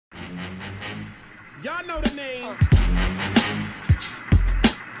Y'all know the name.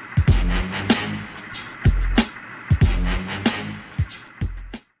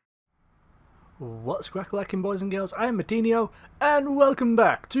 What's crack-lacking, boys and girls? I'm Matinio, and welcome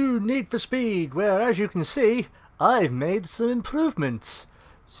back to Need for Speed, where, as you can see, I've made some improvements.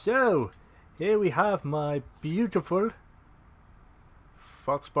 So, here we have my beautiful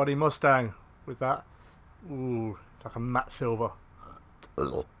fox body Mustang with that, ooh, like a matte silver.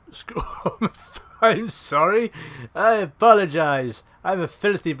 I'm sorry, I apologise, I'm a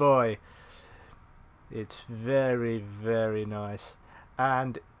filthy boy. It's very, very nice.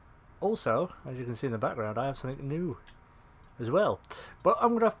 And also, as you can see in the background, I have something new as well. But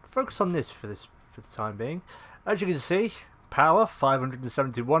I'm going to focus on this for the time being. As you can see, power,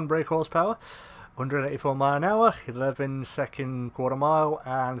 571 brake horsepower, 184 mile an hour, 11-second quarter mile,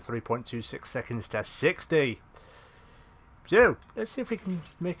 and 3.26 seconds to 60. So, let's see if we can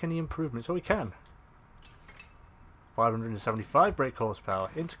make any improvements. Well, we can. 575 brake horsepower,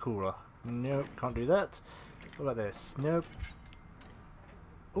 intercooler. Nope, can't do that. What about this? Nope.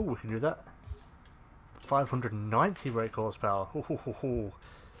 Oh, we can do that. 590 brake horsepower.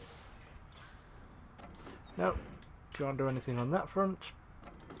 Nope. Can't do anything on that front.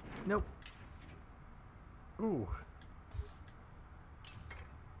 Nope. Ooh.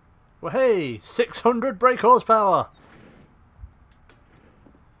 Well, hey! 600 brake horsepower!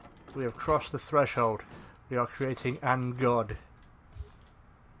 We have crossed the threshold. We are creating an god.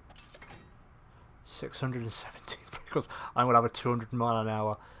 617 brake horsepower. I'm going to have a 200 mile an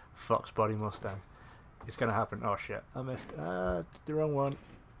hour fox body Mustang. It's going to happen. Oh shit, I missed. The wrong one.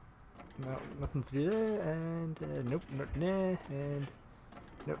 No, nothing to do there. And nope, not in there. And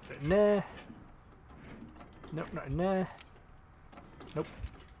nope, not in there. Nope, not in there. Nope.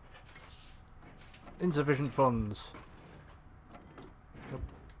 Insufficient funds. Nope.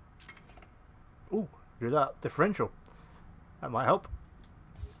 Ooh, do that. Differential. That might help.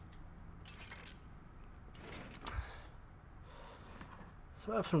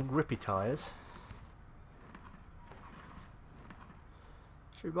 So I have some grippy tyres.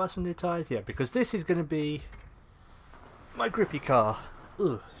 Should we buy some new tyres? Yeah, because this is going to be my grippy car.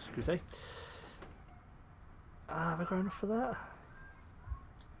 Ugh, excuse me. Have I got enough for that?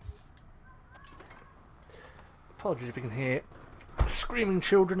 Apologies if you can hear screaming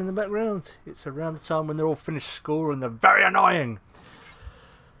children in the background. It's around the time when they're all finished school and they're very annoying.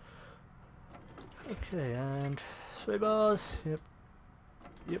 Okay, and sway bars. Yep.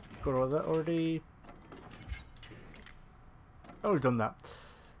 Yep, got all of that already. Oh, we've done that.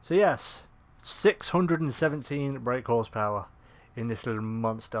 So yes, 617 brake horsepower in this little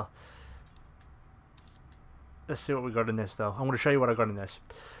monster. Let's see what we got in this though. I'm going to show you what I got in this.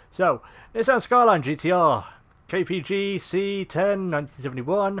 So, Nissan Skyline GTR, KPG C10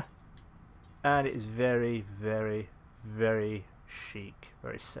 1971. And it is very, very, very chic,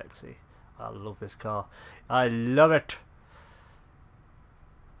 very sexy. I love this car. I love it.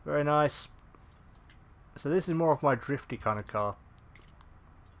 Very nice. So this is more of my drifty kind of car.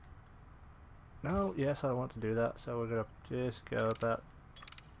 No, yes, I want to do that. So we're going to just go about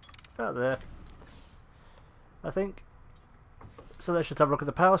there, I think. So let's just have a look at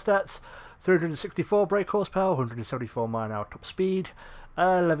the power stats. 364 brake horsepower, 174 mile an hour top speed,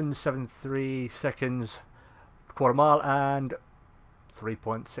 11.73 seconds quarter mile, and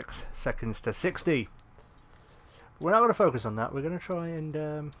 3.6 seconds to 60. We're not going to focus on that. We're going to try and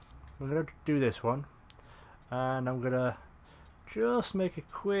we're going to do this one, and I'm going to just make a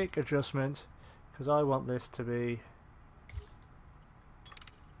quick adjustment because I want this to be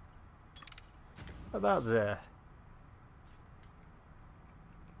about there.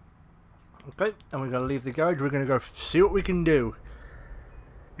 Okay, and we're going to leave the garage. We're going to go see what we can do.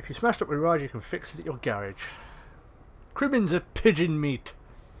 If you smashed up your ride, you can fix it at your garage. Cribbins are pigeon meat.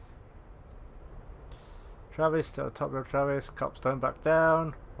 Travis, top road Travis, cops don't back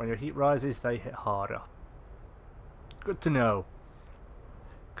down. When your heat rises, they hit harder. Good to know.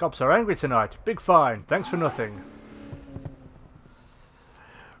 Cops are angry tonight. Big fine. Thanks for nothing.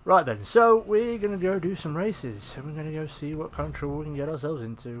 Right then, so we're going to go do some races. And we're going to go see what kind of trouble we can get ourselves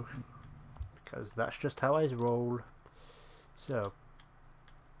into. Because that's just how I roll. So,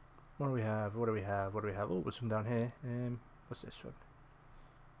 what do we have? What do we have? What do we have? Oh, there's some down here. What's this one?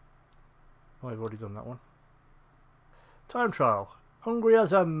 Oh, I've already done that one. Time trial. Hungry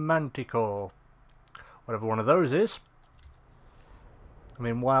as a manticore. Whatever one of those is. I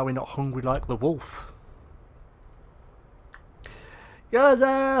mean, why are we not hungry like the wolf? 'Cause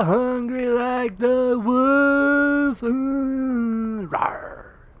I'm hungry like the wolf. Rawr.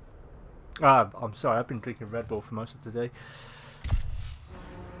 I'm sorry, I've been drinking Red Bull for most of today.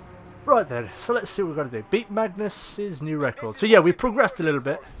 Right then, so let's see what we've got to do. Beat Magnus's new record. So yeah, we progressed a little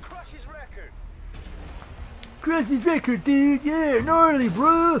bit. Crush his record, dude! Yeah, gnarly,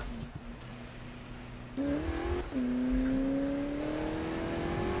 bro!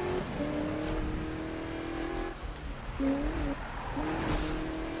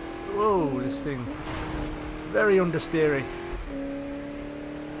 Whoa, this thing. Very understeery.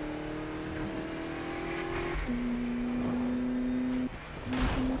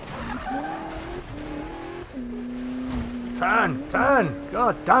 Turn! Turn!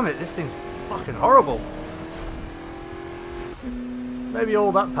 God damn it, this thing's fucking horrible. Maybe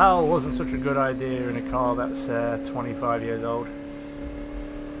all that power wasn't such a good idea in a car that's 25 years old.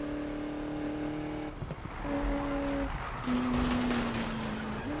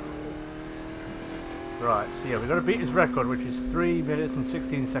 Right, so yeah, we've got to beat his record, which is 3 minutes and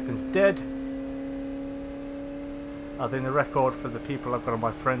 16 seconds dead. I think the record for the people I've got on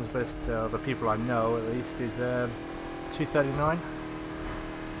my friends list, the people I know at least, is 2:39.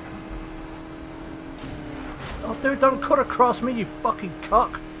 Oh dude, don't cut across me, you fucking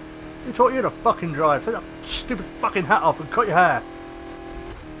cock! Who taught you to fucking drive? Take that stupid fucking hat off and cut your hair!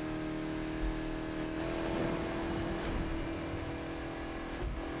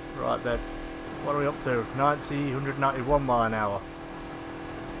 Right then, what are we up to? 191 mile an hour.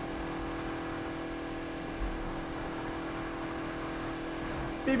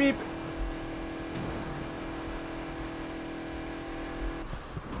 Beep beep!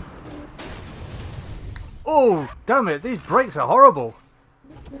 Oh, damn it, these brakes are horrible.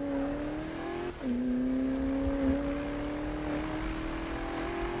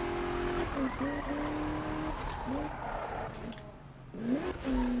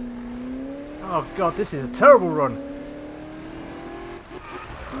 Oh god, this is a terrible run.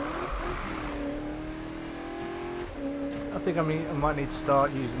 I think I might need to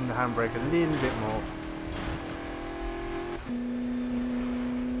start using the handbrake a little bit more.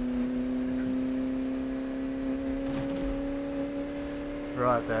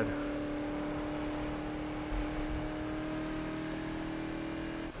 Right then.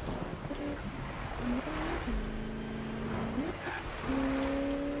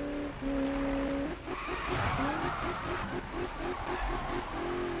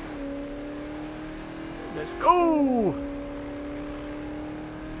 Let's go!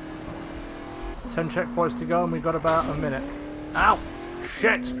 10 checkpoints to go and we've got about a minute. Ow!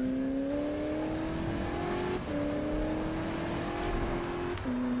 Shit!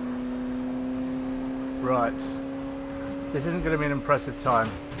 Right. This isn't going to be an impressive time.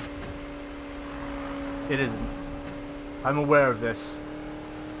 It isn't. I'm aware of this.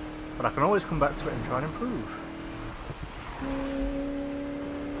 But I can always come back to it and try and improve.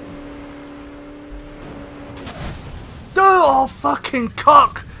 Oh, fucking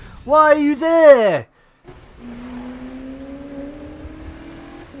cock! Why are you there?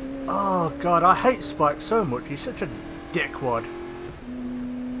 Oh god, I hate Spike so much. He's such a dickwad.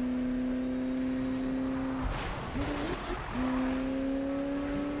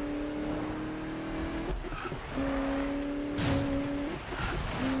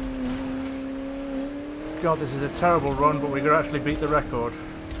 God, this is a terrible run, but we could actually beat the record.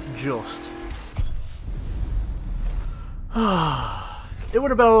 Just. It would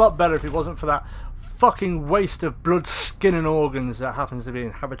have been a lot better if it wasn't for that fucking waste of blood, skin and organs that happens to be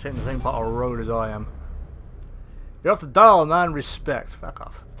inhabiting the same part of the road as I am. You're off the dial, man. Respect. Fuck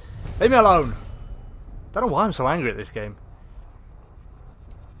off. Leave me alone. Don't know why I'm so angry at this game.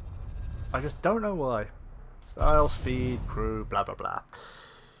 I just don't know why. Style, speed, crew, blah blah blah.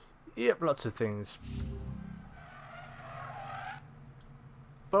 Yep, lots of things.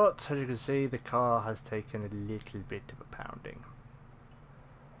 But, as you can see, the car has taken a little bit of a pounding.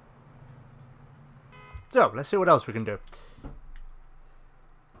 So, let's see what else we can do.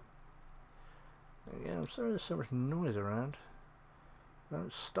 Yeah, I'm sorry there's so much noise around.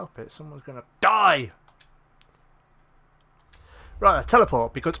 Don't stop it, someone's gonna die! Right, let's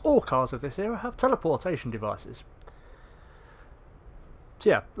teleport, because all cars of this era have teleportation devices. So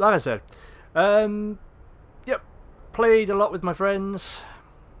yeah, like I said, yep, played a lot with my friends.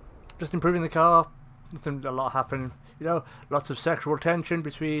 Just improving the car, nothing a lot happened, you know, lots of sexual tension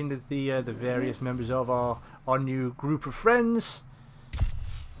between the various members of our new group of friends.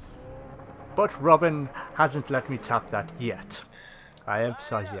 But Robin hasn't let me tap that yet. I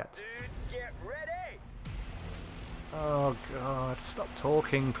emphasize yet. Oh god, stop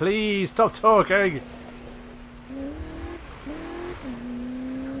talking, please, stop talking!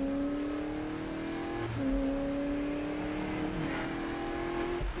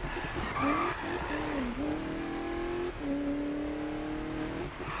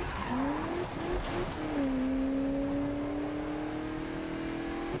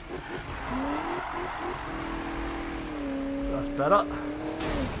 better.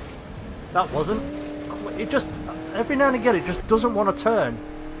 That wasn't. It just, every now and again, it just doesn't want to turn.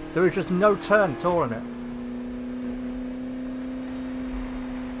 There is just no turn at all in it.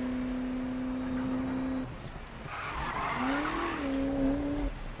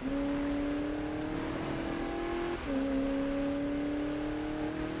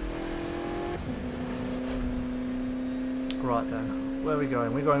 Right then, where are we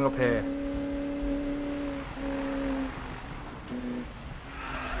going? We're going up here.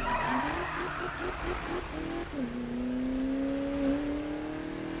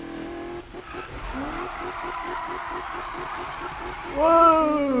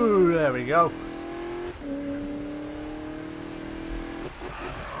 Whoa! There we go.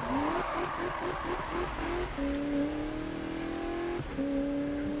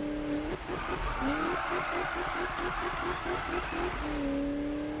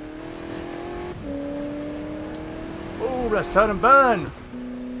 Oh, let's turn and burn.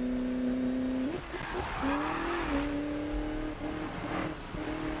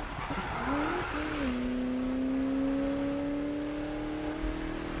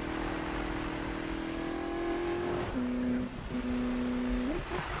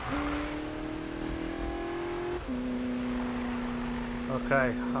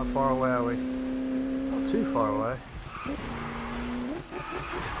 Okay, how far away are we? Not too far away.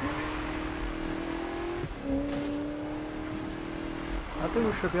 I think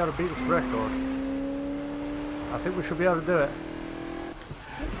we should be able to beat this record. I think we should be able to do it.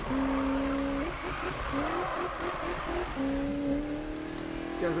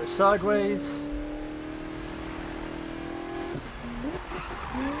 Get a bit sideways.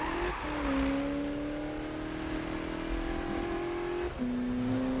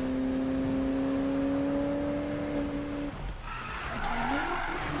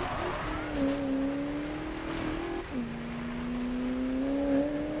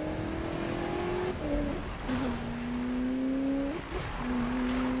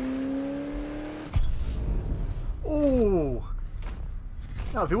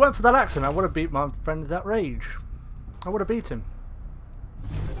 Now, if he went for that accident, I would have beat my friend at that rage. I would have beat him.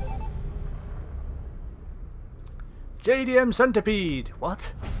 JDM Centipede!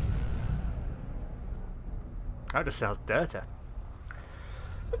 What? That just sounds dirty.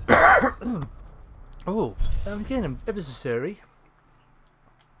 Oh, I'm getting a bit of a Siri.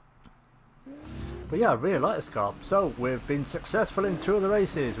 But yeah, I really like this car. So, we've been successful in 2 of the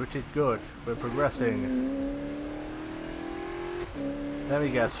races, which is good. We're progressing. Let me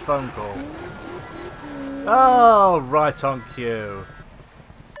guess, phone call. Oh, right on cue.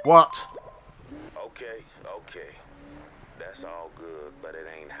 What? Okay. That's all good, but it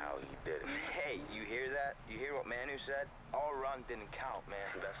ain't how he did it. Hey, you hear that? You hear what Manu said? Our run didn't count,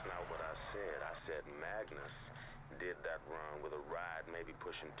 man. That's not what I said. I said Magnus did that run with a ride maybe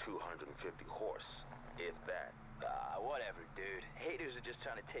pushing 250 horse, if that. Whatever, dude. Haters are just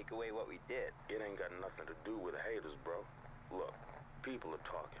trying to take away what we did. It ain't got nothing to do with the haters, bro. Look. People are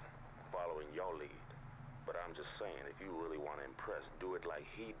talking, following your lead. But I'm just saying, if you really want to impress, do it like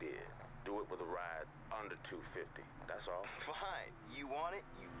he did. Do it with a ride under 250. That's all. Fine. You want it,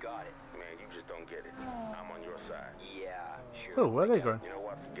 you got it. Man, you just don't get it. I'm on your side. Yeah, sure. Oh, where are they going? You know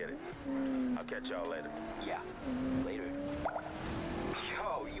what? Forget it. I'll catch y'all later. Yeah, later.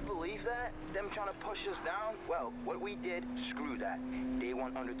 Yo, you believe that? Them trying to push us down? Well, what we did, screw that. They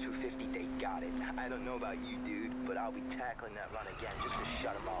want under 250, they got it. I don't know about you, dude, but I'll be tackling that run again just to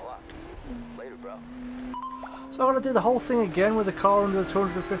shut them all up. Later, bro. So I'm going to do the whole thing again with a car under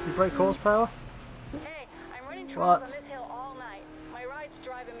 250 brake horsepower? Hey, I'm running troubles What? on this hill all night. My ride's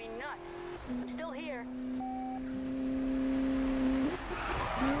driving me nuts. I'm still here.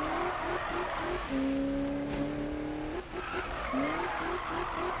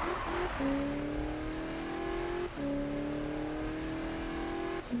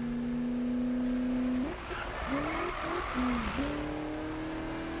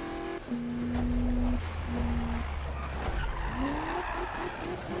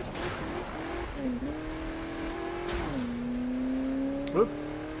 Whoop.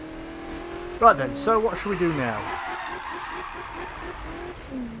 Right then, so what should we do now?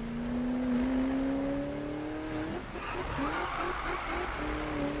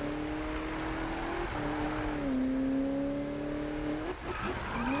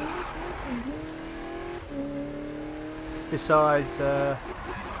 Besides,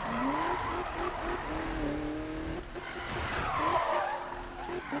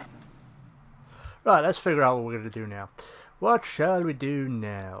 right, let's figure out what we're going to do now. What shall we do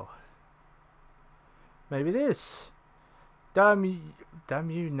now? Maybe this. Damn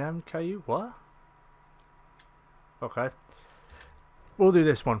you, Nam Caillou. What? Okay. We'll do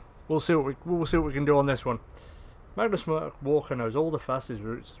this one. We'll see what we can do on this one. Magnus Walker knows all the fastest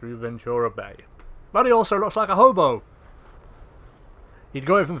routes through Ventura Bay, but he also looks like a hobo. He'd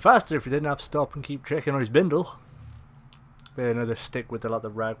go even faster if he didn't have to stop and keep checking on his bindle. There, another stick with the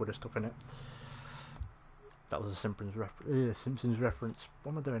rag with the stuff in it. That was a Simpsons reference.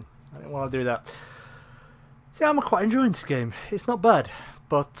 What am I doing? I didn't want to do that. See, I'm quite enjoying this game. It's not bad,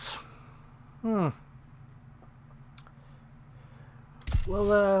 but well,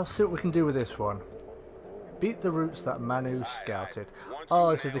 I'll see what we can do with this one. Beat the routes that Manu scouted. Oh,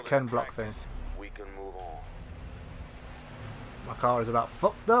 this is the Ken Block thing. We can move on. My car is about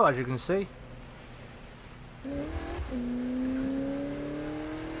fucked though, as you can see.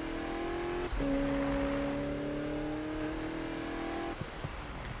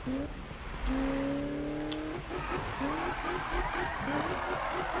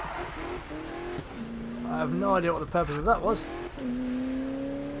 I have no idea what the purpose of that was.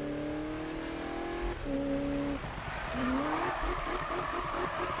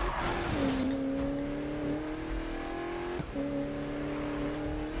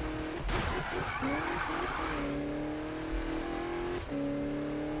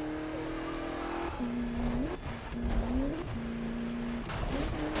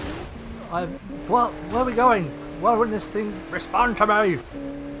 What? Where are we going? Why wouldn't this thing respond to me?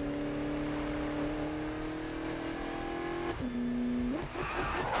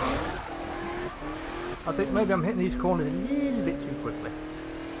 I think maybe I'm hitting these corners a little bit too quickly.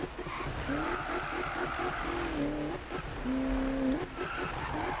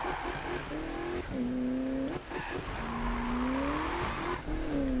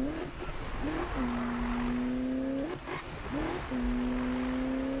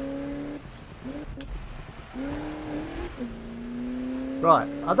 Right,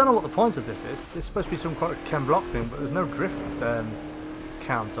 I don't know what the point of this is. This is supposed to be some kind of Ken Block thing, but there's no drift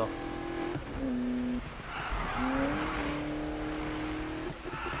counter.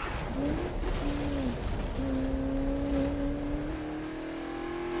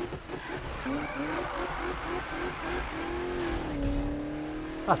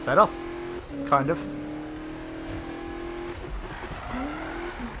 That's better. Kind of.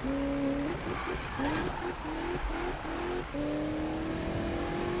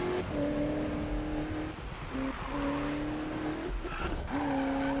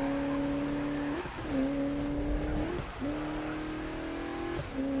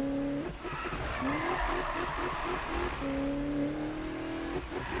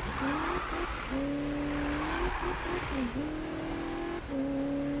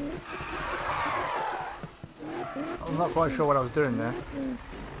 I'm not quite sure what I was doing there.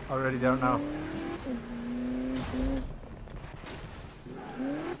 I really don't know.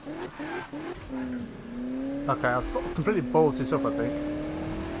 Okay, I've completely ballsed this up, I think.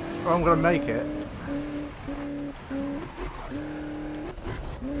 Or I'm going to make it.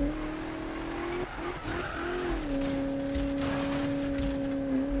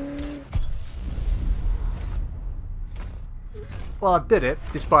 Well, I did it,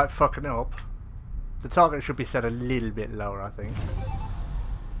 despite fucking up. The target should be set a little bit lower, I think.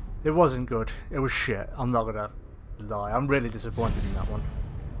 It wasn't good. It was shit. I'm not gonna lie. I'm really disappointed in that one.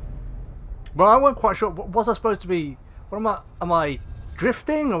 Well, I wasn't quite sure. Was I supposed to be... What am I... Am I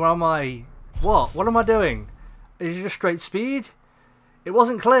drifting? Or am I... What? What am I doing? Is it just straight speed? It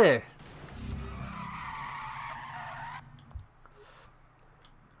wasn't clear.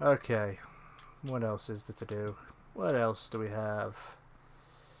 Okay. What else is there to do? What else do we have?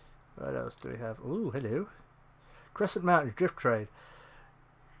 What else do we have? Ooh, hello. Crescent Mountain Drift Trade.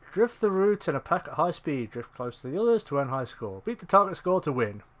 Drift the route in a pack at high speed. Drift close to the others to earn high score. Beat the target score to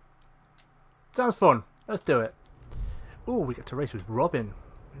win. Sounds fun. Let's do it. Ooh, we get to race with Robin.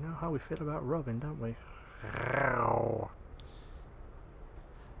 We know how we feel about Robin, don't we?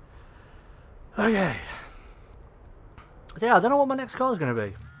 Okay. So yeah, I don't know what my next car is going to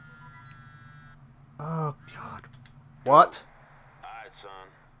be. Oh, God. What? Alright, son.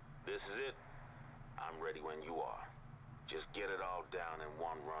 This is it. I'm ready when you are. Just get it all down in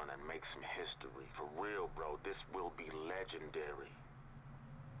one run and make some history. For real, bro. This will be legendary.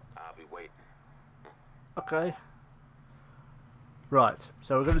 I'll be waiting. Okay. Right,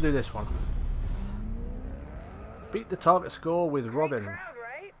 so we're going to do this one. Beat the target score with Robin. Crowd,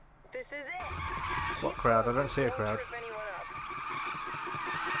 right? This is it. What crowd? I don't see a crowd. Trip anyone up.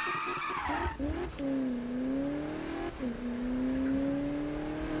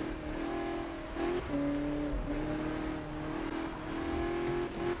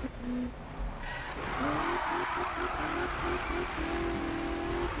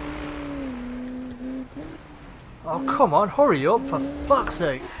 Oh, come on, hurry up, for fuck's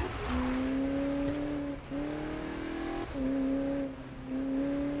sake.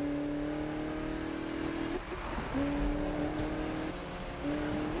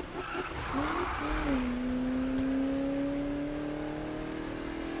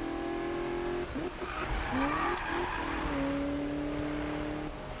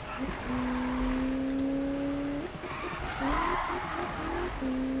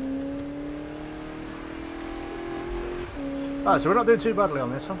 Ah, so we're not doing too badly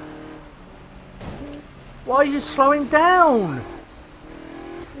on this one. Why are you slowing down?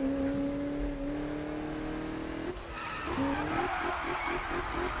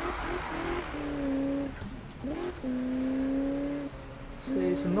 See,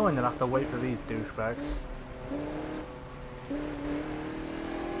 it's annoying that I have to wait for these douchebags.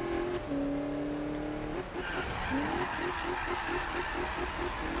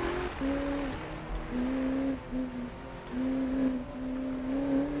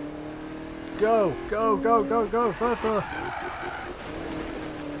 Go, go, go, go, go, further.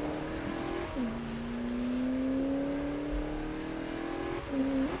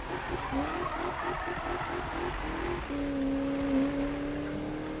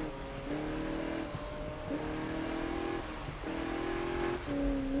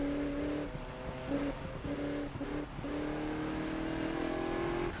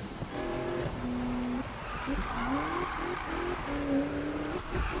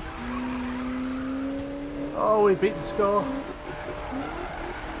 Oh, we beat the score.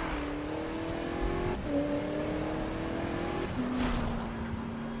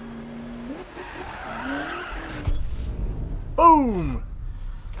 Boom!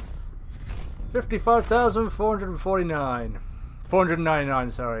 55,449.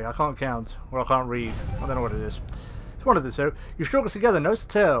 499, sorry. I can't count. Or I can't read. I don't know what it is. It's one of the two. You struggle together, nose to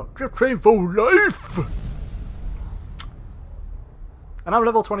tail. Drip train for life! And I'm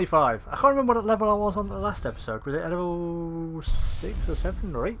level 25. I can't remember what level I was on the last episode. Was it level 6 or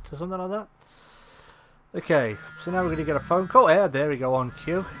 7 or 8 or something like that? Okay, so now we're going to get a phone call. Yeah, there we go on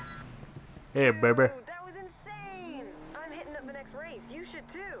cue. Here, baby. Dude, that was insane! I'm hitting up the next race. You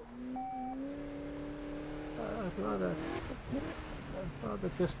should too. I'd rather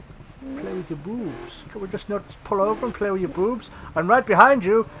just play with your boobs. Can we just not pull over and play with your boobs? I'm right behind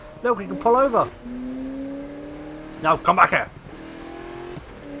you. Look, we can pull over. No, come back here.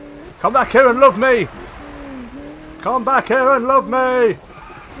 Come back here and love me! Come back here and love me!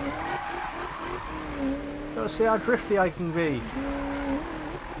 Let's see how drifty I can be.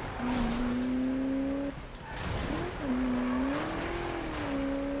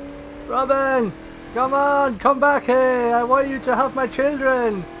 Robin! Come on! Come back here! I want you to have my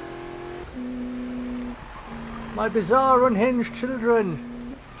children! My bizarre, unhinged children!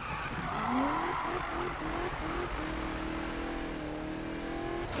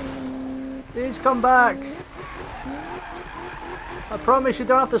 Please come back. I promise you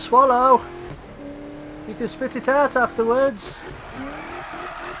don't have to swallow. You can spit it out afterwards.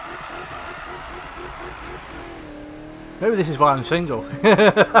 Maybe this is why I'm single.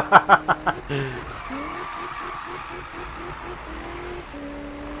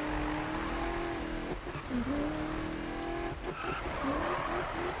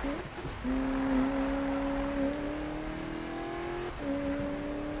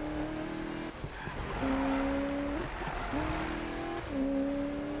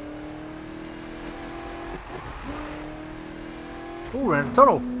 Ooh, we're in a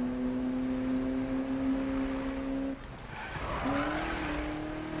tunnel.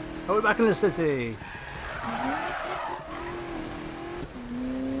 Oh, we're back in the city.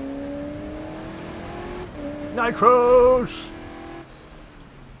 Nitros!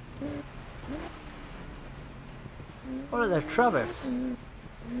 Oh, there's Travis.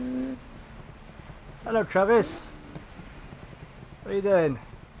 Hello, Travis. What are you doing?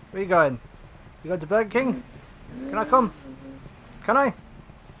 Where are you going? You going to Burger King? Can I come? Can I?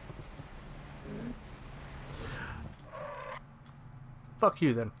 Fuck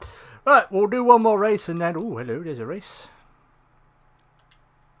you then. Right, we'll do one more race and then... Oh, hello, there's a race.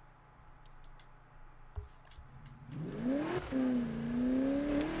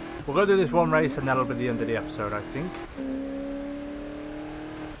 We'll go do this one race and that'll be the end of the episode, I think.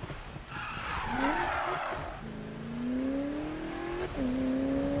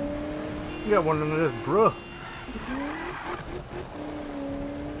 You got one of this, bruh.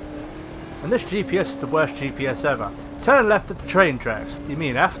 And this GPS is the worst GPS ever. Turn left at the train tracks. Do you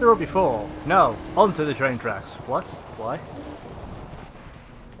mean after or before? No, onto the train tracks. What? Why?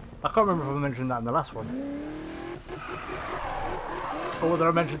 I can't remember if I mentioned that in the last one. Or whether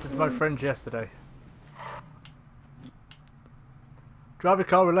I mentioned it to my friends yesterday. Drive a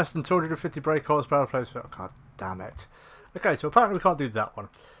car with less than 250 brake horsepower. God damn it. Okay, so apparently we can't do that one.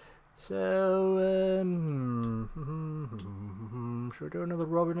 So, should we do another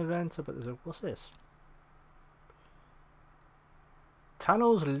Robin event? But there's a, what's this?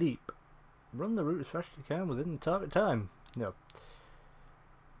 Tunnel's Leap. Run the route as fast as you can within the target time. No.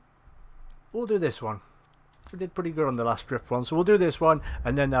 We'll do this one. We did pretty good on the last drift one, so we'll do this one,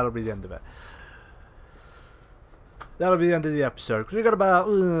 and then that'll be the end of it. That'll be the end of the episode, because we've got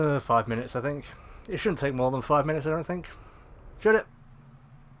about 5 minutes, I think. It shouldn't take more than 5 minutes, I don't think. Should it?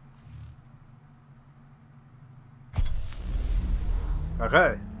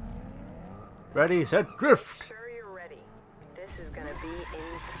 Okay. Ready, set, drift! Sure you're ready. This is gonna be intense.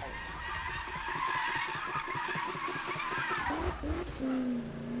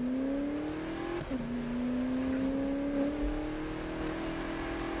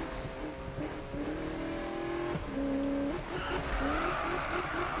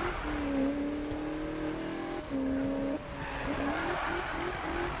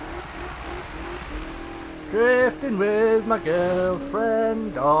 Drifting with my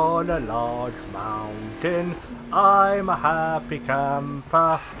girlfriend on a large mountain. I'm a happy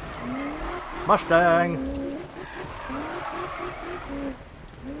camper. Mustang.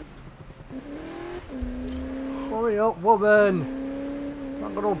 Hurry up, woman.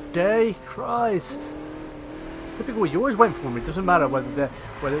 Not got all day. Christ. Typical. You always wait for them. It doesn't matter whether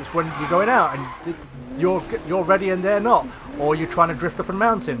it's when you're going out and you're ready and they're not, or you're trying to drift up a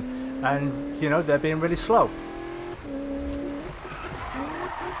mountain. And, you know, they're being really slow.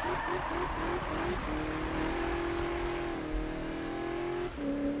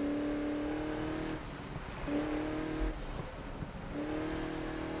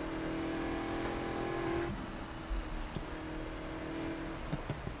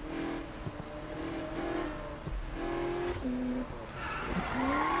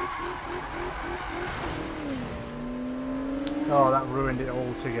 Oh, that ruined it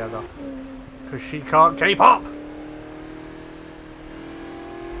altogether. Because she can't keep up!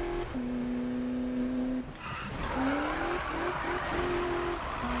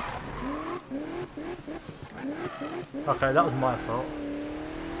 Okay, that was my fault.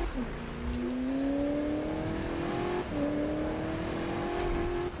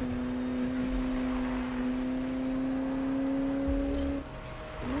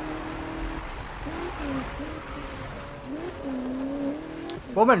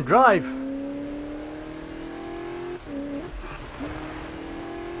 Woman, drive!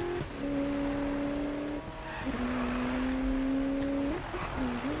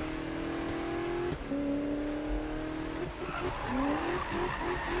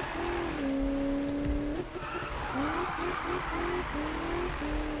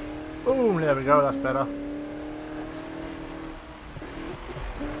 Boom, there we go, that's better.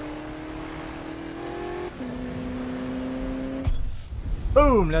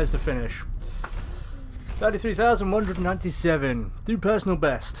 Boom, there's the finish. 33,197. Do personal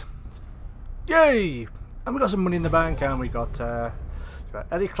best. Yay! And we got some money in the bank, and we got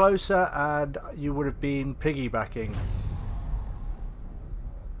Eddie Closer, and you would have been piggybacking.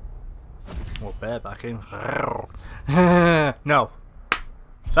 Or barebacking. No.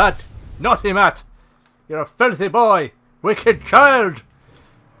 That! Not him, Matt! You're a filthy boy! Wicked child!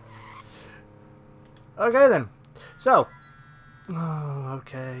 Okay then. So. Oh,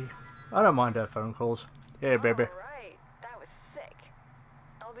 okay. I don't mind her phone calls. Here, baby. Alright, that was sick.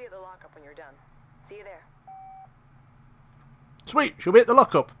 I'll be at the lockup when you're done. See you there. Sweet, she'll be at the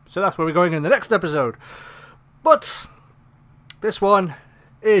lockup. So that's where we're going in the next episode. But this one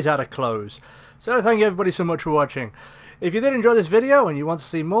is at a close. So thank you everybody so much for watching. If you did enjoy this video and you want to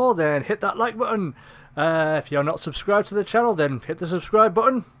see more, then hit that like button. If you're not subscribed to the channel, then hit the subscribe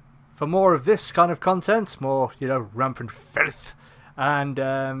button for more of this kind of content. More, you know, rampant filth. And,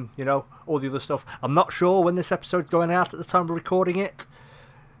 you know, all the other stuff. I'm not sure when this episode's going out at the time of recording it.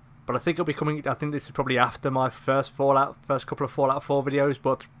 But I think it'll be coming, I think this is probably after my first couple of Fallout 4 videos.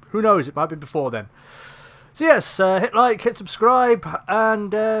 But who knows, it might be before then. So yes, hit like, hit subscribe.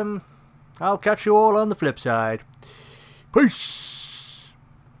 And I'll catch you all on the flip side. Peace!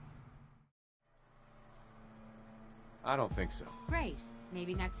 I don't think so. Great.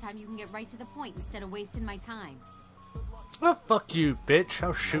 Maybe next time you can get right to the point instead of wasting my time. Oh, fuck you, bitch.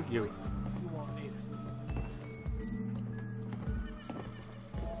 I'll shoot you.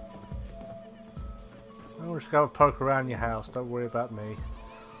 I'll just go poke around your house. Don't worry about me.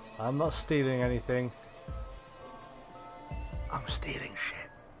 I'm not stealing anything. I'm stealing shit.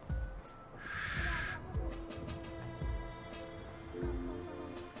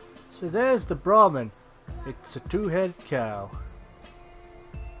 So there's the Brahmin. It's a two-headed cow.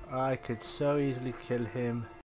 I could so easily kill him